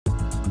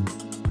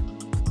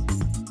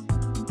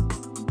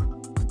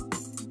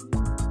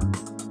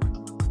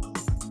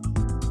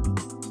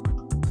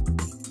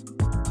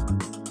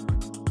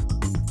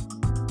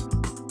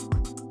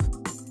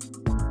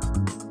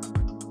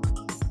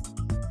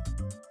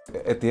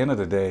At the end of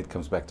the day, it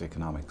comes back to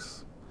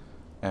economics.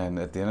 And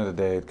at the end of the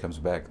day, it comes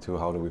back to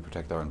how do we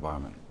protect our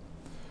environment.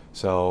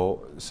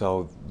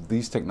 So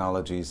these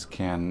technologies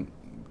can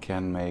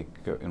make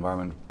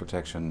environment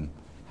protection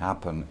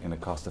happen in a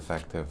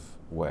cost-effective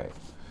way.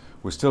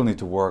 We still need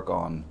to work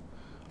on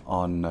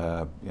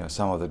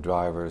some of the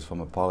drivers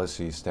from a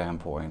policy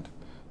standpoint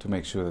to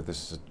make sure that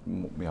this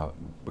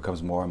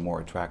becomes more and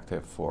more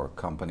attractive for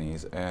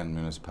companies and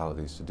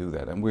municipalities to do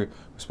that. And we're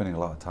spending a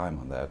lot of time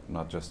on that,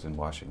 not just in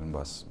Washington,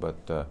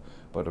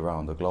 but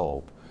around the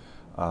globe,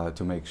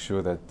 to make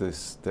sure that the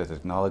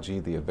technology,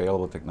 the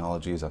available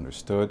technology, is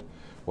understood,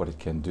 what it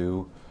can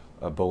do,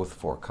 both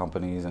for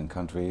companies and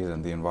countries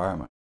and the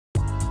environment.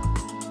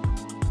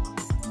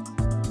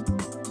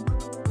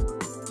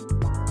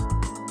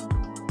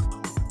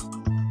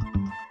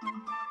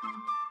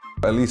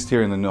 At least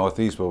here in the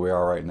Northeast, where we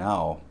are right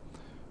now,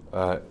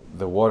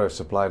 the water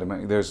supply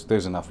demand,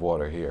 there's enough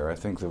water here. I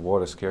think the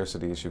water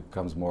scarcity issue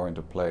comes more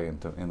into play in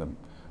the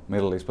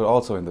Middle East, but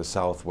also in the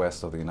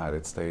southwest of the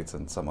United States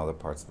and some other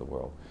parts of the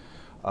world.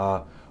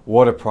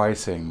 Water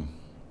pricing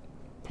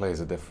plays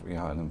an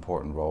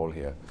important role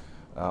here.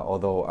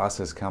 Although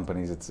us as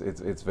companies,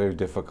 it's very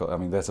difficult. I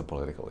mean, that's a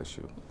political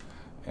issue.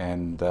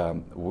 And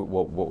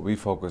what we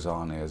focus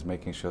on is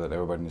making sure that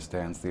everybody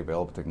understands the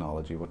available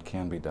technology, what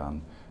can be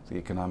done, the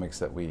economics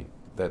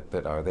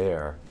that are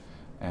there,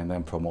 and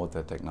then promote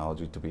that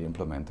technology to be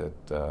implemented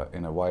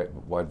in a wide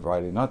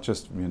variety, not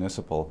just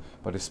municipal,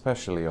 but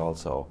especially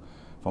also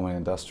from an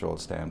industrial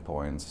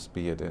standpoint,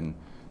 be it in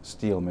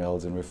steel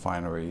mills and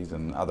refineries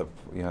and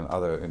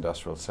other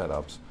industrial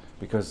setups,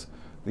 because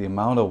the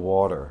amount of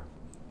water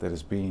that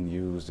is being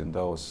used in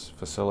those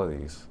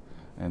facilities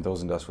and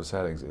those industrial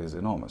settings is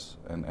enormous,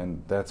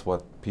 and that's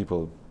what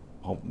people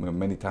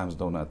many times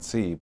do not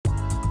see.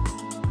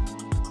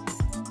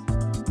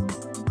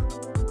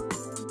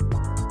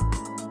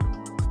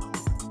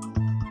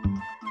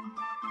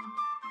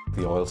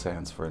 The oil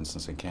sands, for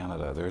instance, in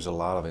Canada, there's a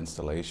lot of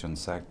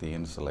installations, SACD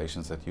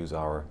installations, that use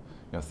our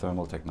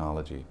thermal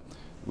technology.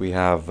 We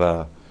have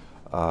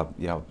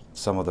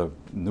some of the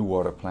new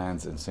water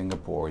plants in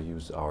Singapore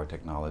use our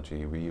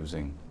technology. We're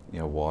using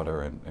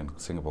water, and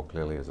Singapore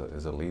clearly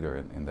is a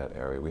leader in that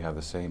area. We have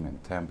the same in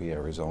Tempe,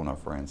 Arizona,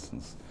 for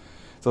instance.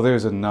 So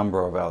there's a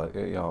number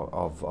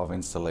of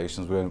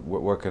installations. We're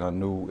working on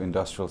new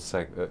industrial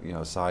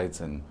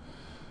sites in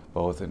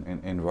both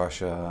in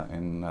Russia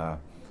and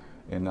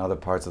in other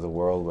parts of the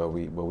world where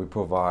we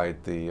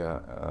provide the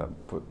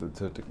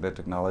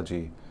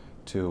technology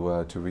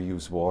to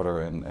reuse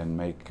water and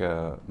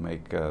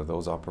make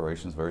those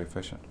operations very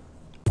efficient.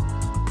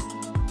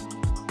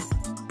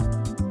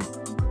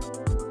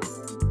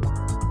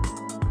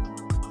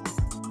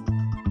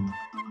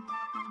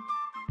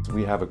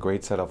 We have a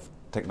great set of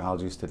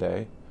technologies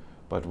today,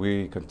 but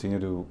we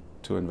continue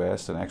to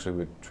invest, and actually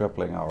we're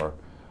tripling our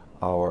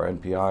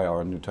NPI,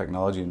 our new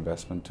technology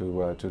investment,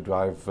 to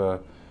drive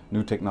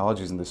new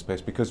technologies in this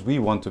space, because we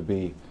want to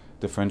be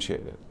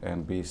differentiated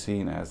and be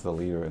seen as the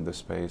leader in this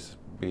space,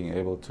 being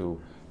able to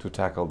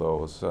tackle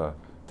those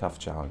tough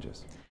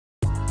challenges.